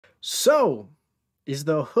So, is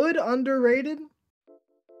the hood underrated?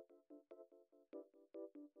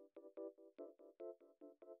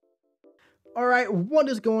 Alright, what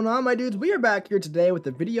is going on, my dudes? We are back here today with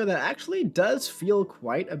a video that actually does feel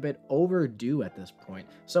quite a bit overdue at this point.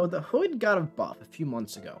 So the hood got a buff a few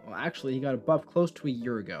months ago. Well, actually, he got a buff close to a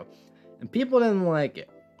year ago. And people didn't like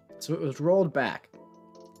it. So it was rolled back.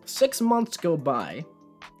 6 months go by,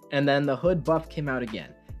 and then the hood buff came out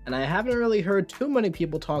again. And I haven't really heard too many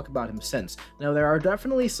people talk about him since. Now, there are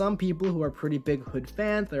definitely some people who are pretty big hood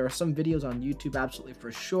fans. There are some videos on YouTube, absolutely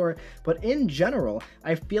for sure. But in general,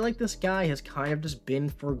 I feel like this guy has kind of just been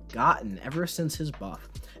forgotten ever since his buff.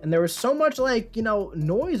 And there was so much, like,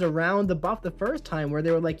 noise around the buff the first time where they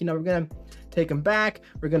were like, we're going to take him back,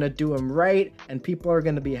 we're going to do him right, and people are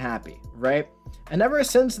going to be happy, right? And ever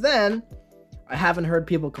since then, I haven't heard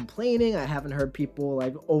people complaining. I haven't heard people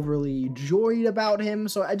like overly joyed about him.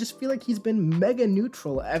 So I just feel like he's been mega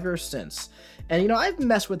neutral ever since. And I've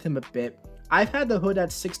messed with him a bit. I've had the hood at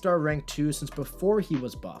 6-star rank 2 since before he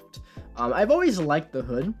was buffed. I've always liked the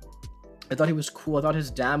hood. I thought he was cool. I thought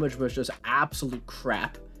his damage was just absolute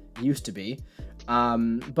crap. It used to be.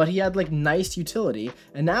 But he had like nice utility.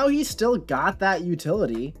 And now he's still got that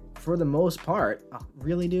utility for the most part. Oh,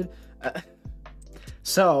 really, dude?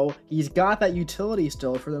 So he's got that utility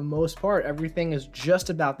still for the most part. Everything is just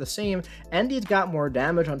about the same, and he's got more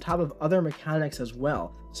damage on top of other mechanics as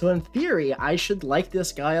well. So in theory, I should like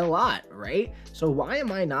this guy a lot, right? So why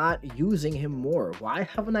am I not using him more? Why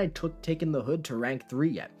haven't I taken the hood to rank 3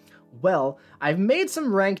 yet? Well, I've made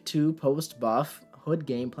some rank 2 post-buff hood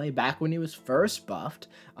gameplay back when he was first buffed.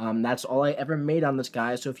 That's all I ever made on this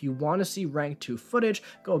guy, so if you want to see rank 2 footage,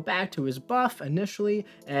 go back to his buff initially,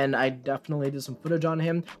 and I definitely did some footage on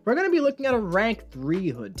him. We're going to be looking at a rank 3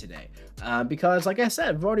 hood today, because like I said,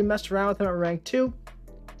 I've already messed around with him at rank 2.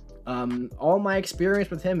 All my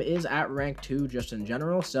experience with him is at rank 2 just in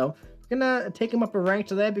general, so we're gonna take him up a rank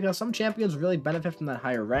today because some champions really benefit from that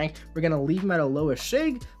higher rank. We're gonna leave him at a lowest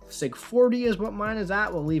sig. Sig 40 is what mine is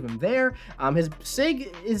at. We'll leave him there. His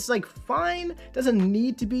sig is like fine. Doesn't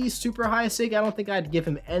need to be super high sig. I don't think I'd give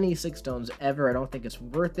him any 6 stones ever. I don't think it's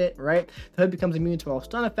worth it, right? The hood becomes immune to all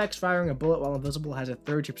stun effects. Firing a bullet while invisible has a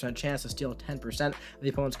 32% chance to steal 10% of the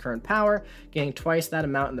opponent's current power, getting twice that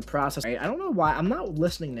amount in the process. Right? I don't know why. I'm not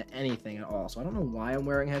listening to anything at all, so I don't know why I'm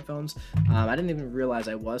wearing headphones. I didn't even realize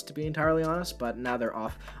I was, to be entirely honest, but now they're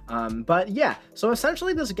off. But yeah, so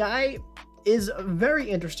essentially this guy is a very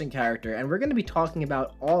interesting character, and we're going to be talking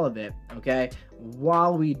about all of it, okay,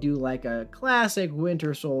 while we do like a classic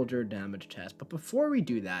Winter Soldier damage test. But before we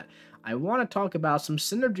do that, I want to talk about some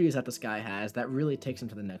synergies that this guy has that really takes him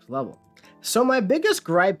to the next level. So my biggest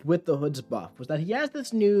gripe with the hood's buff was that he has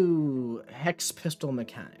this new hex pistol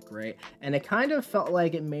mechanic, right? And it kind of felt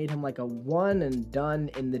like it made him like a one and done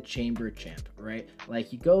in the chamber champ, right? Like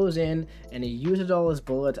he goes in and he uses all his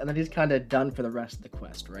bullets and then he's kind of done for the rest of the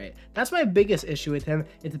quest, right? That's my biggest issue with him.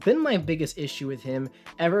 It's been my biggest issue with him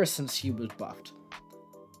ever since he was buffed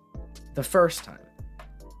the first time.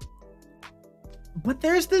 But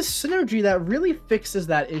there's this synergy that really fixes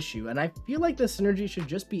that issue, and I feel like the synergy should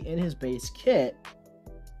just be in his base kit.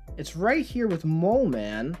 It's right here with Mole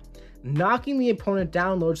Man. Knocking the opponent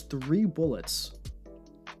down loads 3 bullets.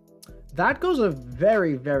 That goes a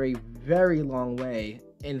very, very, very long way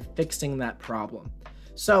in fixing that problem.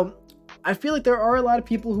 So I feel like there are a lot of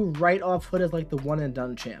people who write off Hood as like the one and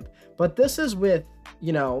done champ, but this is with,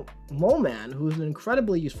 Mole Man, who's an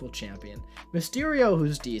incredibly useful champion, Mysterio,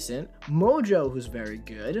 who's decent, Mojo, who's very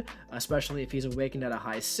good, especially if he's awakened at a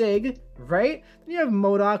high sig, right? Then you have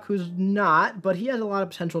MODOK, who's not, but he has a lot of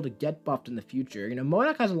potential to get buffed in the future.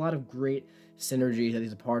 MODOK has a lot of great synergy that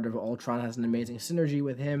he's a part of. Ultron has an amazing synergy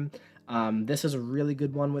with him. This is a really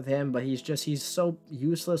good one with him, but he's so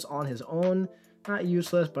useless on his own. Not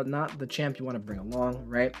useless, but not the champ you want to bring along,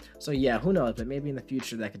 right? So yeah, who knows, but maybe in the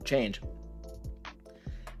future that could change.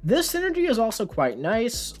 This synergy is also quite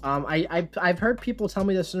nice. I've heard people tell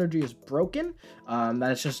me this synergy is broken,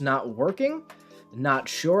 that it's just not working. Not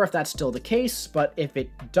sure if that's still the case, but if it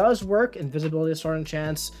does work, invisibility starting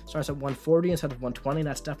chance starts at 140 instead of 120.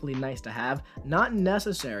 That's definitely nice to have. Not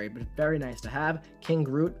necessary, but very nice to have. King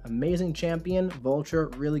Groot, amazing champion. Vulture,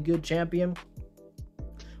 really good champion.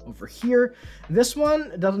 Over here, this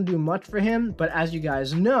one doesn't do much for him, but as you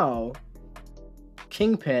guys know,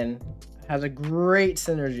 Kingpin has a great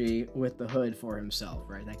synergy with the hood for himself,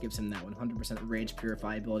 right? That gives him that 100% rage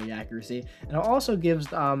purify ability accuracy, and it also gives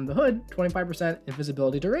the hood 25%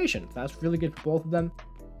 invisibility duration. That's really good for both of them.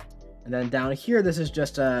 And then down here, this is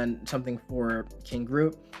just something for King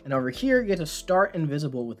Groot, and over here you get to start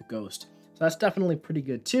invisible with Ghost. So So that's definitely pretty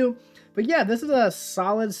good too. But yeah, this is a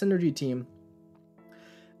solid synergy team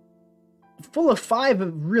full of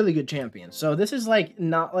 5 really good champions. So this is like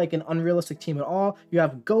not like an unrealistic team at all. You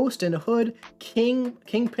have Ghost and Hood,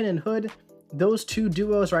 Kingpin and Hood. Those 2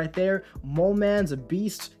 duos right there. Mole Man's a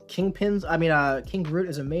beast. King Groot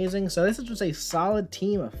is amazing. So this is just a solid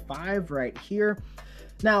team of 5 right here.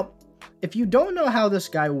 Now, if you don't know how this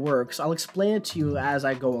guy works, I'll explain it to you as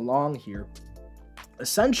I go along here.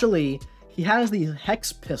 Essentially, he has these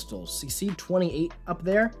hex pistols. You see 28 up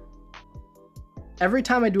there? Every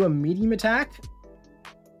time I do a medium attack,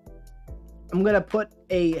 I'm going to put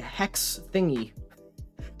a hex thingy.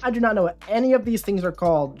 I do not know what any of these things are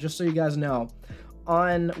called, just so you guys know,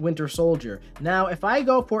 on Winter Soldier. Now, if I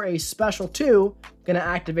go for a special 2, I'm going to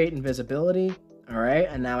activate invisibility. All right,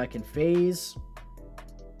 and now I can phase.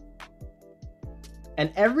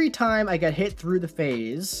 And every time I get hit through the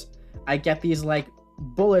phase, I get these like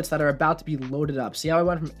bullets that are about to be loaded up. See how I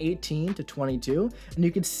went from 18 to 22? And you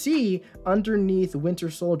can see underneath Winter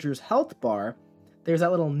Soldier's health bar, there's that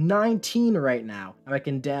little 19 right now. And I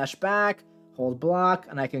can dash back, hold block,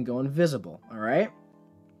 and I can go invisible. All right?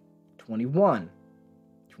 21,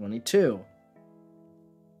 22.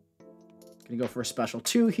 Gonna go for a special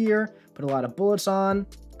 2 here, put a lot of bullets on,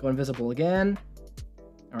 go invisible again.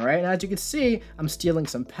 All right, and as you can see, I'm stealing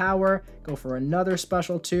some power, go for another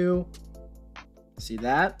special 2. See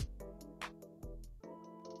that?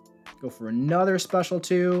 Go for another special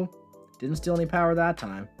 2. Didn't steal any power that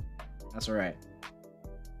time. That's all right.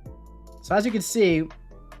 So as you can see,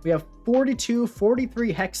 we have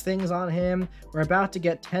 43 hex things on him. We're about to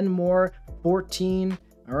get 10 more, 14.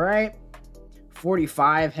 All right.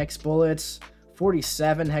 45 hex bullets,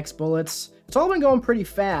 47 hex bullets. It's all been going pretty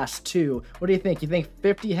fast too. What do you think? You think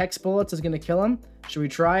 50 hex bullets is going to kill him? Should we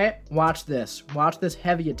try it? Watch this. Watch this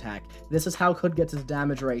heavy attack. This is how Hood gets his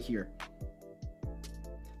damage right here.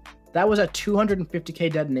 That was a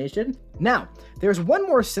 250k detonation. Now, there's one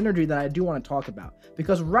more synergy that I do want to talk about.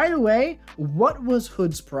 Because right away, what was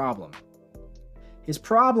Hood's problem? His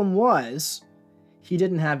problem was he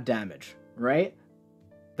didn't have damage, right?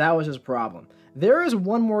 That was his problem. There is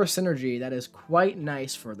one more synergy that is quite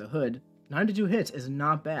nice for the Hood. 92 hits is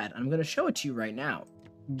not bad. I'm going to show it to you right now.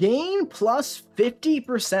 Gain plus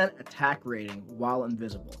 50% attack rating while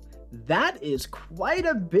invisible. That is quite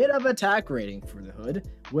a bit of attack rating for the Hood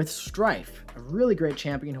with Strife, a really great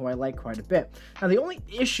champion who I like quite a bit. Now, the only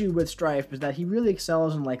issue with Strife is that he really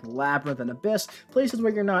excels in like Labyrinth and Abyss, places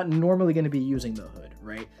where you're not normally going to be using the Hood,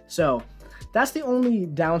 right? So that's the only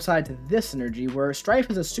downside to this synergy, where Strife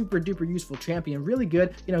is a super duper useful champion, really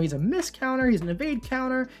good. You know, he's a miss counter, he's an evade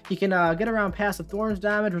counter, he can get around passive thorns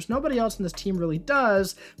damage, which nobody else in this team really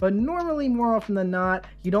does, but normally, more often than not,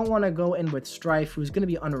 you don't want to go in with Strife, who's going to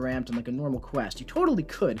be unramped in like a normal quest. You totally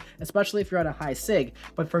could, especially if you're at a high sig,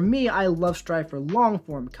 but for me, I love Strife for long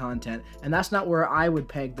form content, and that's not where I would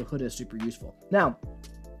peg the Hood as super useful. Now,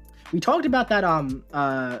 we talked about that,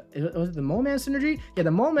 was it the Mole Man synergy? Yeah,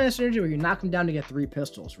 the Mole Man synergy where you knock him down to get 3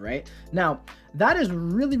 pistols, right? Now, that is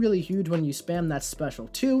really, really huge when you spam that special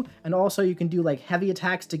 2, and also you can do like heavy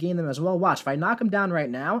attacks to gain them as well. Watch, if I knock him down right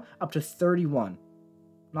now, up to 31.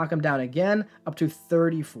 Knock him down again, up to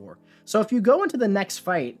 34. So if you go into the next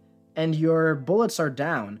fight and your bullets are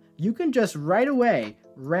down, you can just right away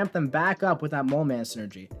ramp them back up with that Mole Man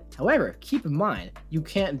synergy. However, keep in mind, you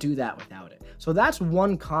can't do that without it. So that's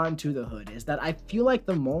one con to the Hood, is that I feel like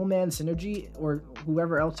the Mole Man synergy, or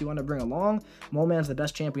whoever else you want to bring along, Mole Man's the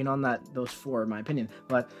best champion on those 4 in my opinion,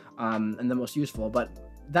 but and the most useful, but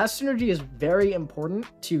that synergy is very important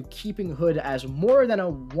to keeping Hood as more than a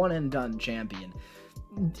one and done champion.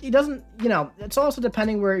 He doesn't, you know, it's also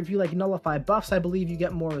depending where, if you like nullify buffs, I believe you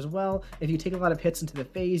get more as well. If you take a lot of hits into the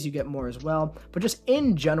phase, you get more as well. But just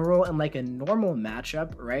in general, in like a normal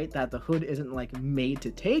matchup, right, that the Hood isn't like made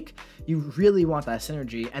to take, you really want that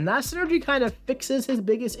synergy. And that synergy kind of fixes his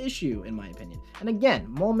biggest issue, in my opinion. And again,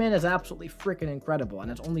 Mole Man is absolutely freaking incredible,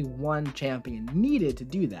 and it's only one champion needed to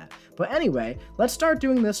do that. But anyway, let's start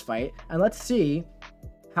doing this fight, and let's see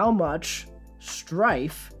how much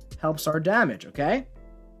Strife helps our damage, okay?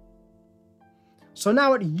 So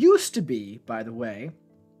now it used to be, by the way,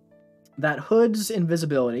 that Hood's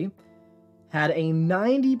invisibility had a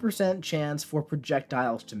 90% chance for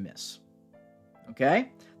projectiles to miss.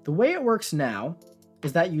 Okay? The way it works now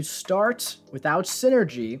is that you start without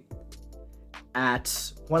synergy at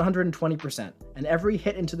 120%, and every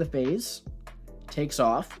hit into the phase takes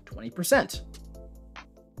off 20%.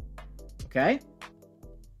 Okay?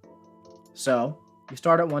 So you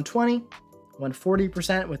start at 120.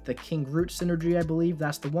 140% with the King Groot synergy, I believe.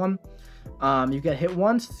 That's the one. You get hit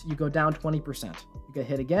once, you go down 20%. You get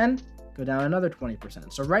hit again, go down another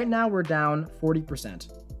 20%. So right now we're down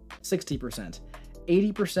 40%, 60%,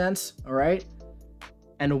 80%, all right?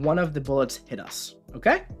 And one of the bullets hit us,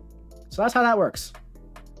 okay? So that's how that works.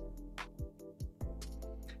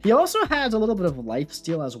 He also has a little bit of life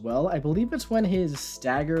steal as well. I believe it's when his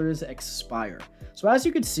staggers expire. So as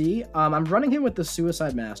you can see, I'm running him with the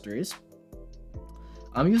Suicide Masteries.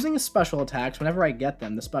 I'm using his special attacks whenever I get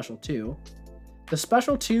them, the special 2. The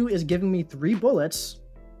special 2 is giving me 3 bullets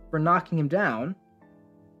for knocking him down.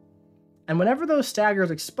 And whenever those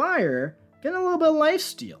staggers expire, getting a little bit of life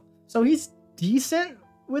steal. So he's decent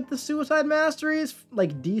with the Suicide Masteries,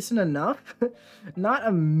 like decent enough, not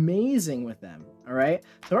amazing with them, all right?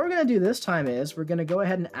 So what we're gonna do this time is we're gonna go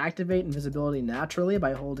ahead and activate invisibility naturally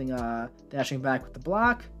by holding, dashing back with the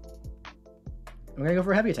block. And we're gonna go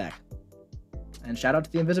for a heavy attack. And shout out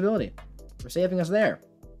to the invisibility for saving us there.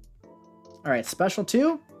 All right, special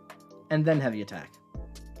 2, and then heavy attack.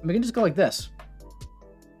 And we can just go like this.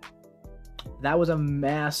 That was a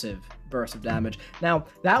massive burst of damage. Now,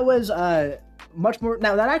 that was much more.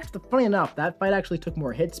 Now, that actually, funny enough, that fight actually took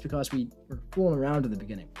more hits because we were fooling around in the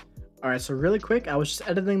beginning. All right, so really quick, I was just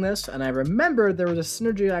editing this, and I remembered there was a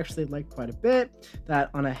synergy I actually liked quite a bit, that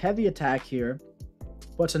on a heavy attack here,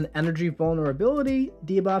 puts an energy vulnerability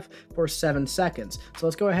debuff for 7 seconds. So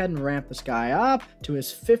let's go ahead and ramp this guy up to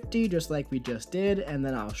his 50, just like we just did, and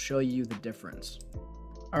then I'll show you the difference.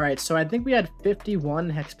 All right, so I think we had 51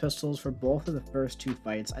 hex pistols for both of the first 2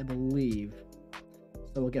 fights, I believe.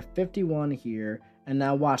 So we'll get 51 here, and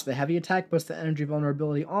now watch, the heavy attack puts the energy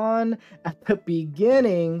vulnerability on at the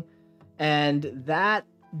beginning, and that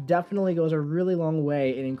definitely goes a really long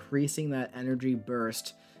way in increasing that energy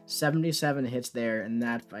burst. 77 hits there in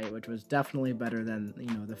that fight, which was definitely better than,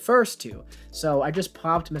 you know, the first 2. So I just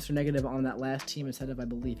popped Mr. Negative on that last team instead of, I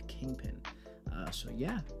believe, Kingpin. So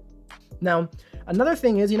yeah. Now, another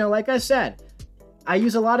thing is, you know, like I said, I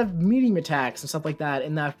use a lot of medium attacks and stuff like that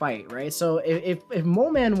in that fight, right? So if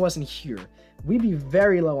Mole Man wasn't here, we'd be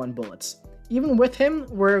very low on bullets. Even with him,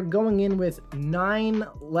 we're going in with 9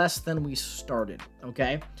 less than we started,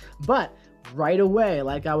 okay? But right away,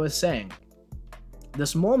 like I was saying,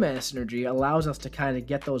 this Mole Man synergy allows us to kind of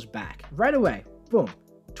get those back right away. Boom,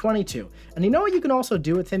 22. And you know what you can also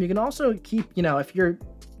do with him? You can also keep, you know, if you're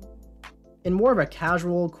in more of a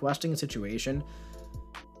casual questing situation,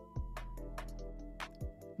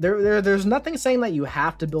 there's nothing saying that you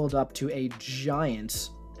have to build up to a giant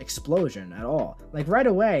explosion at all. Like right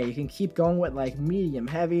away, you can keep going with like medium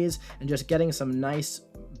heavies and just getting some nice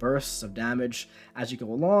bursts of damage as you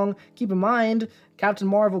go along. Keep in mind, Captain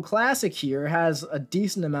Marvel Classic here has a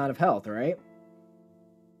decent amount of health, right?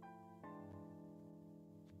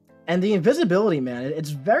 And the invisibility, man, it's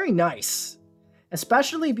very nice.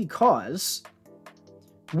 Especially because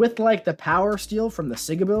with like the power steal from the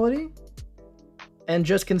SIG ability and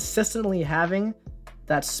just consistently having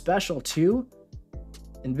that special 2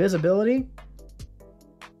 invisibility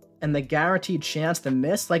and the guaranteed chance to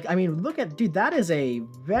miss, like, I mean, look at, dude, that is a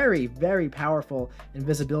very, very powerful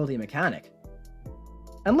invisibility mechanic.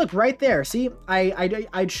 And look right there, see,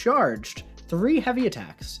 I charged 3 heavy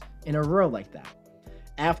attacks in a row like that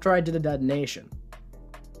after I did a detonation.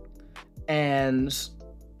 And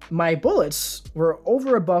my bullets were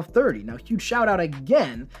over above 30. Now, huge shout out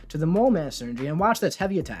again to the Mole Man synergy, and watch this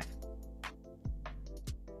heavy attack.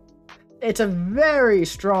 It's a very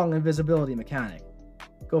strong invisibility mechanic.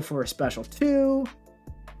 Go for a special 2,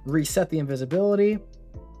 reset the invisibility,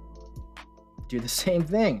 do the same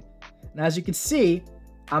thing. And as you can see,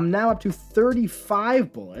 I'm now up to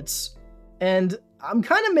 35 bullets, and I'm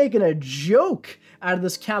kind of making a joke out of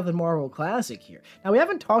this Captain Marvel Classic here. Now, we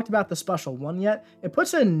haven't talked about the special 1 yet. It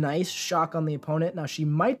puts a nice shock on the opponent. Now, she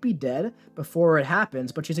might be dead before it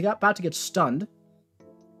happens, but she's about to get stunned.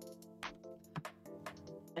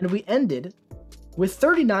 And we ended with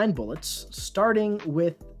 39 bullets, starting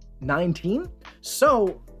with 19.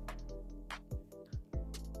 So,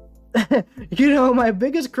 you know, my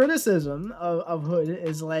biggest criticism of Hood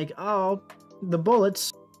is like, oh, the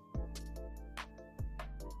bullets.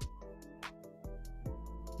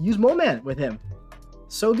 Use Mole Man with him.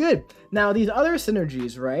 So good. Now, these other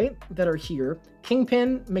synergies, right, that are here.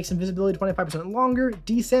 Kingpin makes invisibility 25% longer.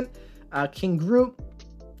 Decent. King Groot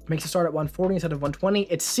makes it start at 140 instead of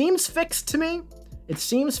 120. It seems fixed to me. It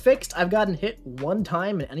seems fixed. I've gotten hit 1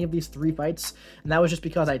 time in any of these 3 fights, and that was just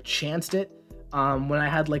because I chanced it when I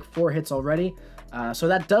had like 4 hits already. So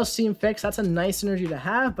that does seem fixed. That's a nice synergy to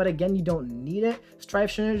have, but again, you don't need it.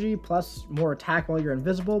 Strife synergy plus more attack while you're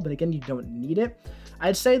invisible, but again, you don't need it.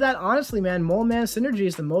 I'd say that honestly, man, Mole Man synergy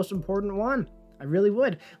is the most important one. I really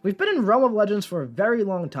would. We've been in Realm of Legends for a very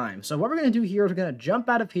long time. So what we're going to do here is we're going to jump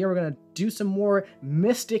out of here. We're going to do some more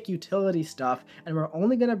Mystic utility stuff. And we're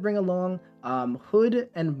only going to bring along Hood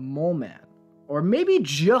and Mole Man. Or maybe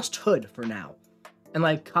just Hood for now. And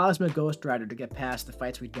like Cosmic Ghost Rider to get past the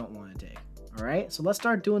fights we don't want to take. Alright, so let's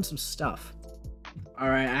start doing some stuff.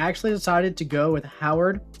 Alright, I actually decided to go with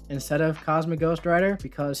Howard instead of Cosmic Ghost Rider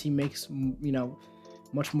because he makes, you know,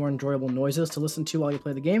 much more enjoyable noises to listen to while you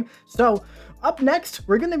play the game. So, up next,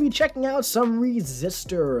 we're going to be checking out some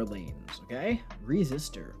Resistor lanes, okay?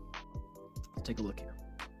 Resistor. Let's take a look here.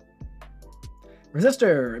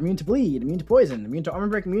 Resistor, immune to bleed, immune to poison, immune to armor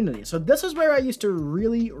break immunity. So this is where I used to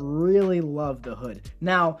really love the Hood.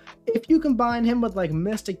 Now, if you combine him with like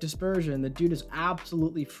Mystic Dispersion, the dude is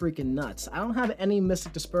absolutely freaking nuts. I don't have any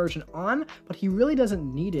Mystic Dispersion on, but he really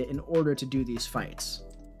doesn't need it in order to do these fights.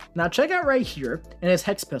 Now check out right here in his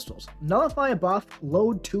Hex Pistols. Nullify a buff,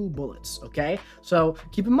 load 2 bullets, okay? So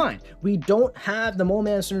keep in mind, we don't have the Mole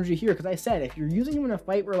Man synergy here because I said if you're using him in a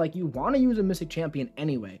fight where like you want to use a Mystic Champion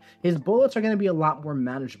anyway, his bullets are going to be a lot more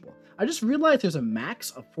manageable. I just realized there's a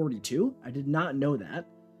max of 42. I did not know that.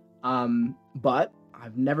 But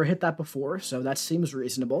I've never hit that before, so that seems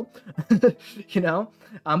reasonable, you know?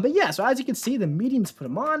 But yeah, so as you can see, the mediums put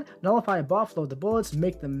them on, nullify a buff, load the bullets,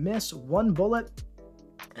 make them miss 1 bullet.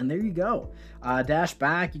 And there you go. Dash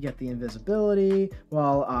back, you get the invisibility.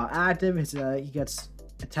 While active, he gets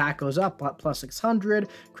attack goes up plus 600.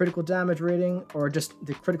 Critical damage rating, or just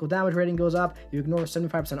the critical damage rating goes up. You ignore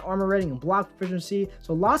 75% armor rating and block proficiency.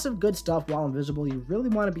 So lots of good stuff while invisible. You really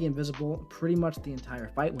want to be invisible pretty much the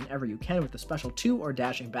entire fight whenever you can with the special 2 or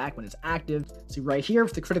dashing back when it's active. See right here,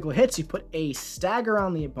 with the critical hits, you put a stagger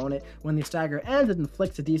on the opponent. When the stagger ends, it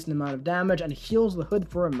inflicts a decent amount of damage and heals the Hood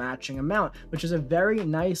for a matching amount, which is a very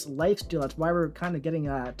nice lifesteal. That's why we're kind of getting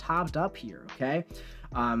topped up here, okay?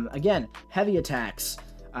 Again, heavy attacks.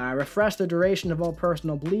 Refresh the duration of all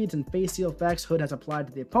personal bleeds and face seal effects Hood has applied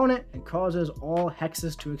to the opponent and causes all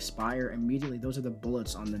hexes to expire immediately. Those are the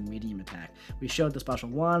bullets on the medium attack. We showed the special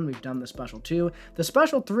 1, we've done the special 2. The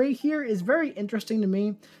special 3 here is very interesting to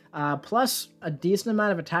me, plus a decent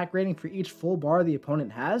amount of attack rating for each full bar the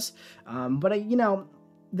opponent has. But you know,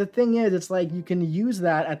 the thing is, it's like you can use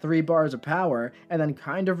that at 3 bars of power and then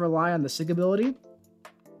kind of rely on the SIG ability.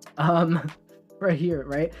 Right here,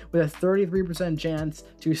 right? With a 33% chance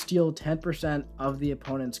to steal 10% of the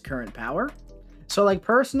opponent's current power. So like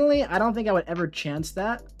personally, I don't think I would ever chance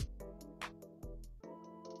that.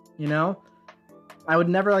 You know? I would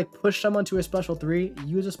never like push someone to a special 3,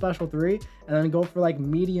 use a special 3, and then go for like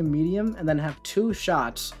medium, and then have 2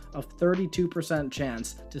 shots of 32%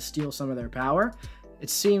 chance to steal some of their power. It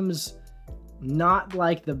seems not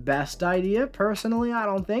like the best idea, personally, I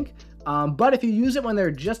don't think. But if you use it when they're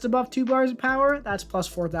just above 2 bars of power, that's plus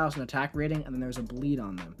 4,000 attack rating, and then there's a bleed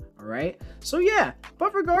on them, alright? So yeah,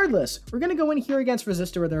 but regardless, we're going to go in here against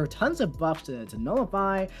Resistor where there are tons of buffs to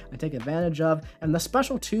nullify and take advantage of, and the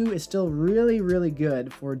special 2 is still really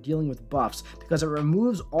good for dealing with buffs, because it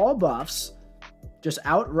removes all buffs, just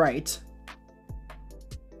outright.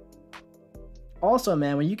 Also,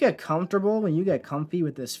 man, when you get comfortable, when you get comfy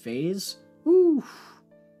with this phase, ooh,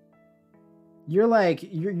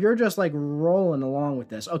 you're just like rolling along with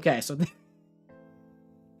this. Okay, so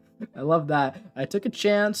I love that. I took a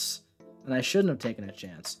chance, and I shouldn't have taken a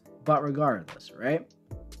chance. But regardless, right?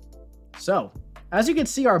 So, as you can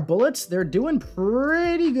see, our bullets, they're doing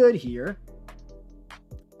pretty good here.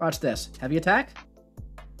 Watch this. Heavy attack.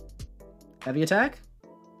 Heavy attack.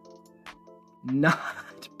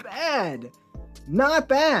 Not bad. Not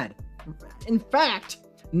bad. In fact,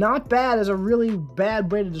 not bad is a really bad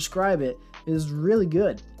way to describe it. Is really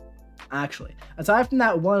good, actually. Aside from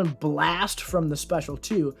that one blast from the special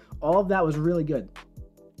 2, all of that was really good.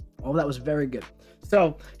 All of that was very good.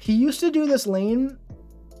 So, he used to do this lane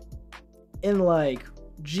in like,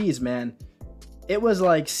 geez, man. It was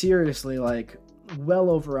like, seriously, like, well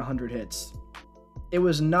over 100 hits. It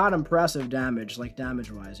was not impressive damage, like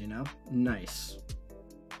damage-wise, you know? Nice.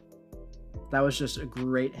 That was just a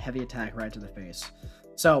great heavy attack right to the face.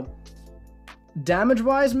 So,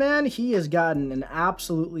 damage-wise, man, he has gotten an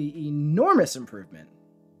absolutely enormous improvement.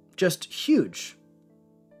 Just huge.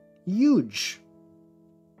 Huge.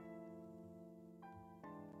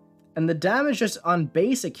 And the damage just on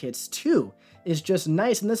basic hits, too, is just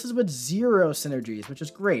nice. And this is with 0 synergies, which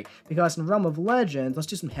is great. Because in Realm of Legends, let's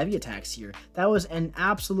do some heavy attacks here. That was an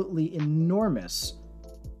absolutely enormous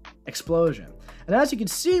explosion. And as you can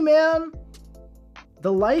see, man,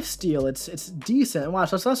 the lifesteal, it's decent.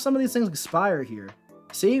 Watch, let's let some of these things expire here.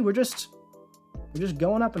 See, we're just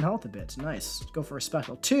going up in health a bit. It's nice. Let's go for a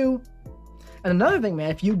special 2. And another thing,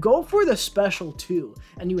 man, if you go for the special 2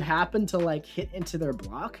 and you happen to like hit into their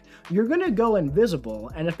block, you're gonna go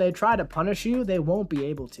invisible, and if they try to punish you, they won't be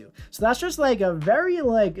able to. So that's just like a very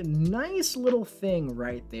like nice little thing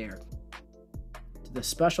right there. The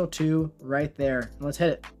special 2 right there. Let's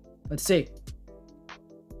hit it. Let's see.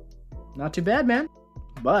 Not too bad, man.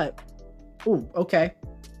 But, ooh, okay.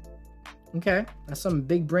 Okay, that's some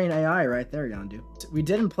big brain AI right there, Yondu. We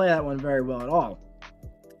didn't play that one very well at all.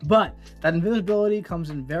 But that invisibility comes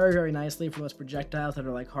in very, very nicely for those projectiles that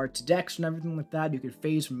are like hard to dex and everything like that. You could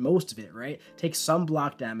phase most of it, right? Take some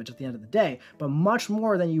block damage at the end of the day, but much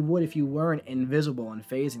more than you would if you weren't invisible and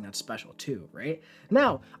phasing that special 2, right?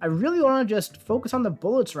 Now, I really want to just focus on the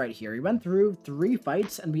bullets right here. We went through 3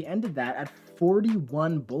 fights and we ended that at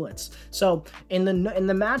 41 bullets. So in the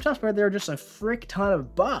matchups where there are just a frick ton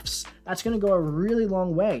of buffs, that's going to go a really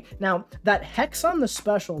long way. Now, that hex on the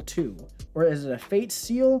special 2, or is it a fate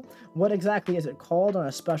seal? What exactly is it called on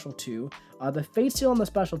a special 2? The fate seal on the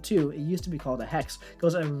special 2, it used to be called a hex,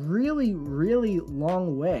 goes a really, really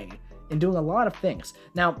long way in doing a lot of things.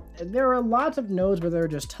 Now, there are lots of nodes where there are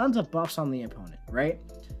just tons of buffs on the opponent, right?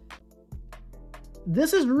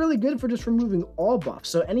 This is really good for just removing all buffs.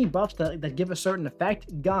 So any buffs that give a certain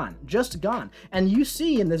effect, gone, just gone. And you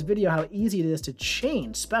see in this video how easy it is to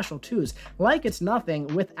change special 2s like it's nothing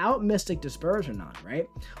without Mystic Dispersion on, right?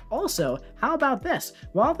 Also, how about this?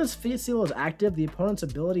 While this Fate Seal is active, the opponent's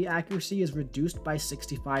ability accuracy is reduced by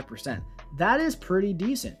 65%. That is pretty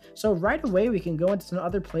decent. So right away, we can go into some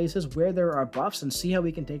other places where there are buffs and see how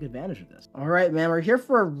we can take advantage of this. All right, man, we're here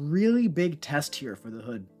for a really big test here for the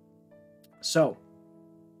hood. So,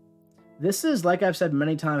 this is, like I've said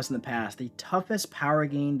many times in the past, the toughest power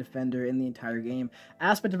gain defender in the entire game.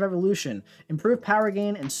 Aspect of Evolution, improved power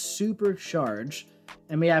gain and supercharge.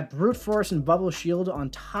 And we have Brute Force and Bubble Shield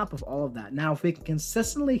on top of all of that. Now, if we can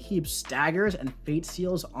consistently keep Staggers and Fate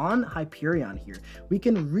Seals on Hyperion here, we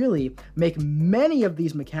can really make many of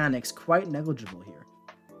these mechanics quite negligible here.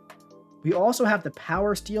 We also have the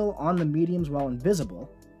Power Steal on the mediums while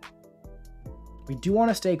invisible. We do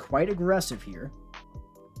want to stay quite aggressive here.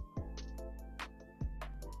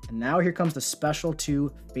 And now here comes the special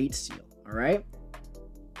 2 Fate Seal, all right?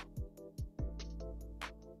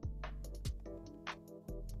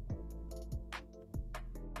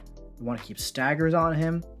 We want to keep Staggers on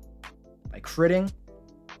him by critting.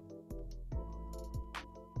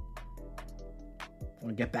 We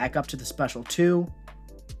want to get back up to the special 2.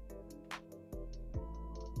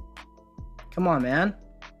 Come on, man.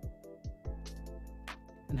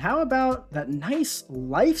 And how about that nice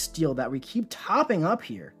lifesteal that we keep topping up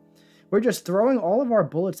here? We're just throwing all of our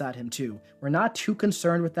bullets at him too. We're not too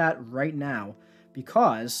concerned with that right now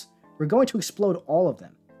because we're going to explode all of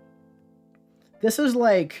them. This is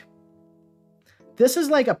like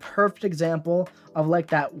a perfect example of like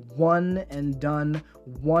that one and done,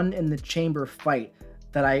 one in the chamber fight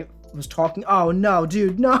that I was talking. Oh no,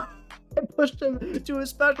 dude, no. I pushed him to a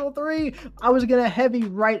special 3. I was gonna heavy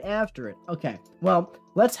right after it. Okay, well,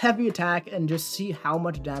 let's heavy attack and just see how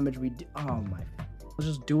much damage we do. Oh my.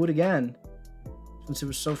 Let's just do it again, since it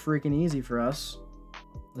was so freaking easy for us.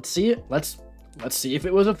 Let's see it. Let's see if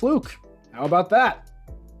it was a fluke. How about that?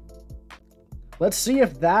 Let's see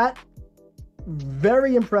if that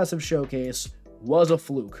very impressive showcase was a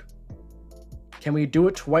fluke. Can we do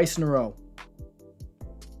it twice in a row?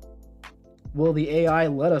 Will the AI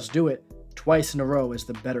let us do it twice in a row is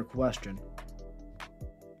the better question.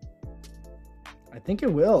 I think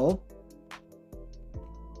it will.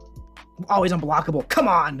 Oh, he's unblockable. Come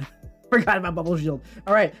on. Forgot about Bubble Shield.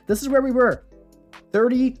 All right, this is where we were.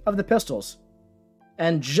 30 of the pistols.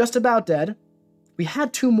 And just about dead. We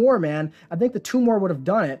had 2 more, man. I think the 2 more would have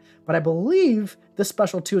done it, but I believe this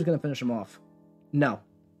special 2 is going to finish him off. No.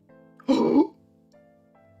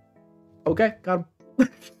 Okay, got him.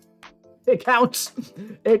 It counts.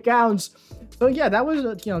 It counts. So yeah, that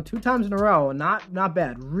was, 2 times in a row. Not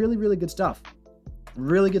bad. Really, really good stuff.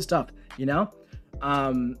 Really good stuff, you know?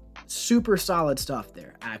 Super solid stuff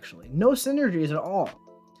there, actually. No synergies at all.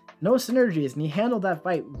 No synergies, and he handled that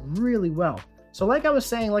fight really well. So like I was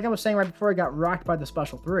saying right before I got rocked by the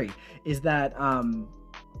special 3, is that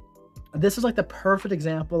this is like the perfect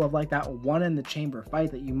example of like that one in the chamber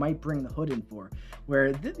fight that you might bring the hood in for,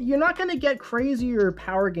 where you're not going to get crazier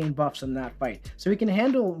power gain buffs in that fight. So he can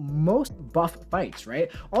handle most buff fights, right?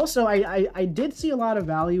 Also, I did see a lot of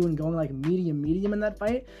value in going like medium in that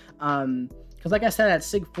fight. Because like I said, at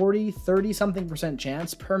SIG 40, 30-something%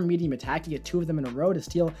 chance per medium attack, you get 2 of them in a row to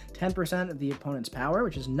steal 10% of the opponent's power,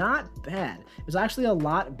 which is not bad. It was actually a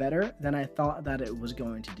lot better than I thought that it was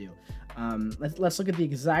going to do. Let's look at the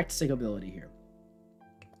exact SIG ability here.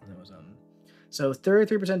 That was So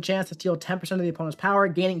 33% chance to steal 10% of the opponent's power,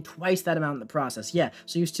 gaining twice that amount in the process. Yeah,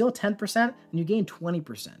 so you steal 10% and you gain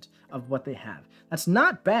 20% of what they have. That's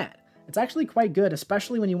not bad. It's actually quite good,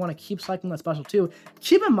 especially when you want to keep cycling that special too.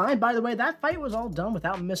 Keep in mind, by the way, that fight was all done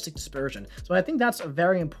without Mystic Dispersion. So I think that's a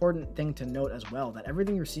very important thing to note as well, that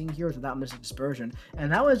everything you're seeing here is without Mystic Dispersion.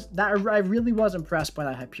 And I really was impressed by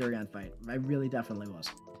that Hyperion fight. I really definitely was.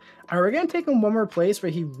 All right, we're going to take him one more place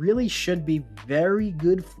where he really should be very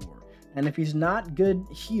good for. And if he's not good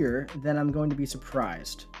here, then I'm going to be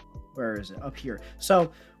surprised. Where is it? Up here.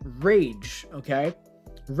 So, Rage, okay?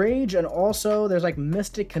 Rage, and also there's like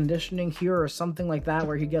Mystic Conditioning here or something like that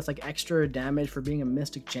where he gets like extra damage for being a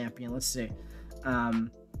Mystic champion. Let's see.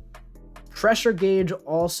 Pressure Gauge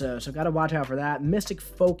also, so gotta watch out for that. Mystic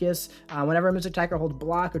Focus, whenever a Mystic attacker holds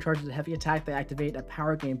block or charges a heavy attack, they activate a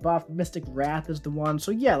power gain buff. Mystic Wrath is the one.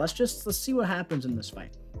 So yeah, let's see what happens in this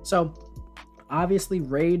fight. So obviously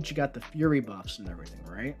Rage, you got the Fury buffs and everything,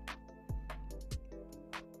 right?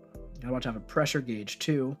 Gotta watch out for Pressure Gauge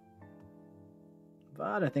too.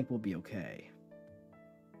 But I think we'll be okay.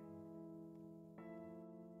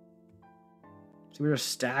 So we're just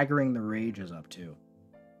staggering the rages up too.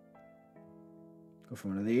 Go for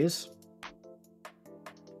one of these.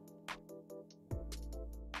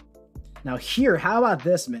 Now here, how about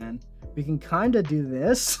this, man? We can kind of do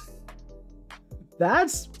this.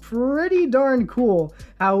 That's pretty darn cool.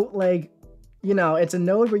 How, like, you know, it's a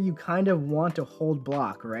node where you kind of want to hold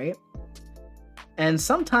block, right? And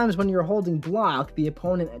sometimes when you're holding block, the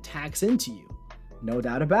opponent attacks into you. No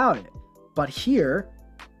doubt about it. But here,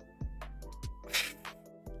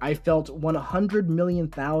 I felt 100 million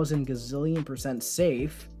thousand gazillion %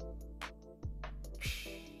 safe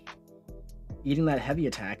eating that heavy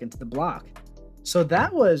attack into the block. So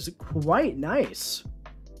that was quite nice.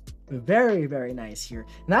 Very, very nice here.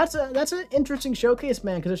 And that's an interesting showcase,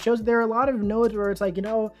 man, because it shows that there are a lot of nodes where it's like, you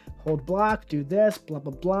know, hold block, do this, blah,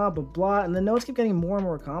 blah, blah, blah, blah, and the nodes keep getting more and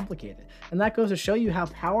more complicated. And that goes to show you how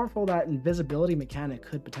powerful that invisibility mechanic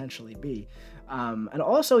could potentially be. And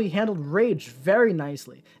also, he handled Rage very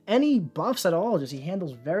nicely. Any buffs at all, just he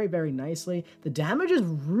handles very, very nicely. The damage is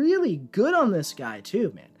really good on this guy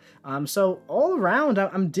too, man. So all around,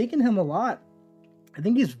 I'm digging him a lot. I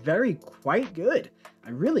think he's quite good. I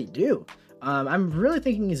really do. I'm really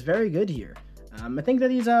thinking he's very good here. I think that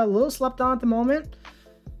he's a little slept on at the moment.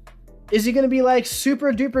 Is he going to be like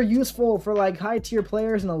super duper useful for like high tier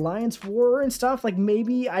players in Alliance War and stuff? Like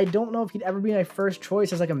maybe, I don't know if he'd ever be my first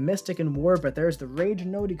choice as like a Mystic in War, but there's the Rage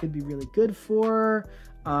node he could be really good for.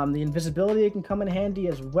 The invisibility can come in handy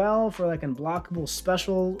as well for like unblockable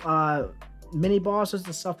special mini bosses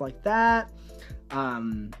and stuff like that.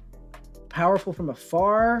 Powerful from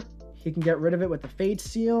afar. He can get rid of it with the Fate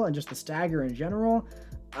Seal and just the stagger in general.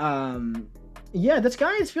 Yeah, this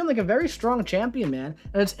guy is feeling like a very strong champion, man.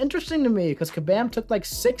 And it's interesting to me because Kabam took like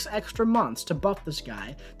 6 extra months to buff this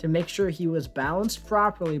guy to make sure he was balanced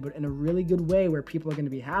properly, but in a really good way where people are going to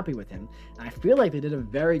be happy with him. And I feel like they did a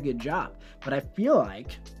very good job. But I feel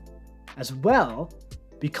like, as well,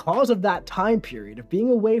 because of that time period of being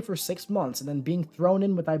away for 6 months and then being thrown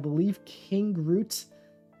in with, I believe, King Groot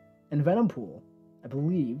and Venompool, I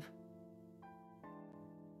believe.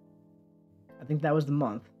 I think that was the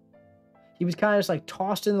month. He was kind of just like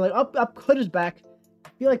tossed in, like up hood is back. I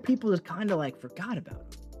feel like people just kind of like forgot about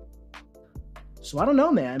him. So I don't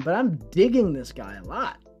know, man, but I'm digging this guy a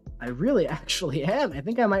lot. I really actually am. I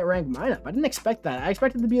think I might rank mine up. I didn't expect that. I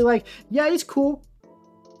expected to be like, yeah, he's cool.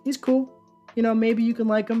 He's cool. You know, maybe you can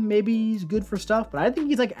like him. Maybe he's good for stuff, but I think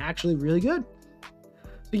he's like actually really good.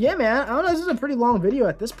 So yeah, man, I don't know. This is a pretty long video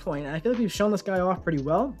at this point. I feel like we've shown this guy off pretty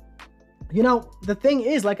well. You know, the thing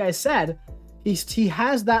is, like I said, he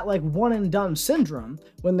has that like one and done syndrome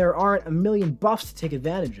when there aren't a million buffs to take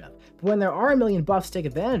advantage of. But when there are a million buffs to take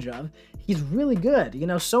advantage of, he's really good. You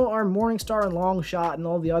know, so are Morningstar and Longshot and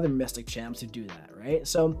all the other Mystic champs who do that, right?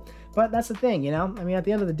 So, but that's the thing, you know? I mean, at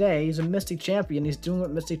the end of the day, he's a Mystic champion. He's doing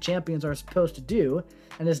what Mystic champions are supposed to do.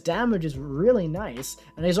 And his damage is really nice.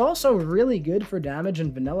 And he's also really good for damage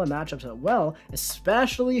in vanilla matchups as well,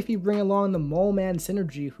 especially if you bring along the Mole Man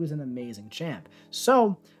Synergy, who's an amazing champ.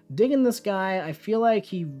 So, digging this guy. I feel like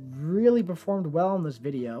he really performed well in this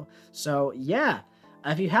video. So yeah,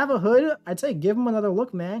 if you have a hood, I'd say give him another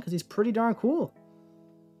look, man, because he's pretty darn cool.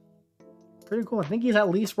 Pretty cool. I think he's at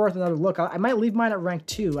least worth another look. I might leave mine at rank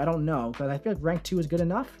 2. I don't know, because I feel like rank 2 is good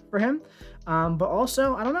enough for him. But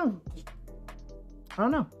also, I don't know.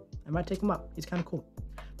 I might take him up. He's kind of cool.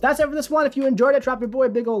 That's it for this one. If you enjoyed it, drop your boy a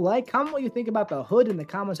big old like. Comment what you think about the hood in the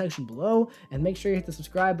comment section below. And make sure you hit the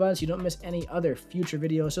subscribe button so you don't miss any other future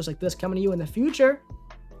videos just like this coming to you in the future.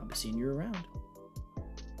 I'll be seeing you around.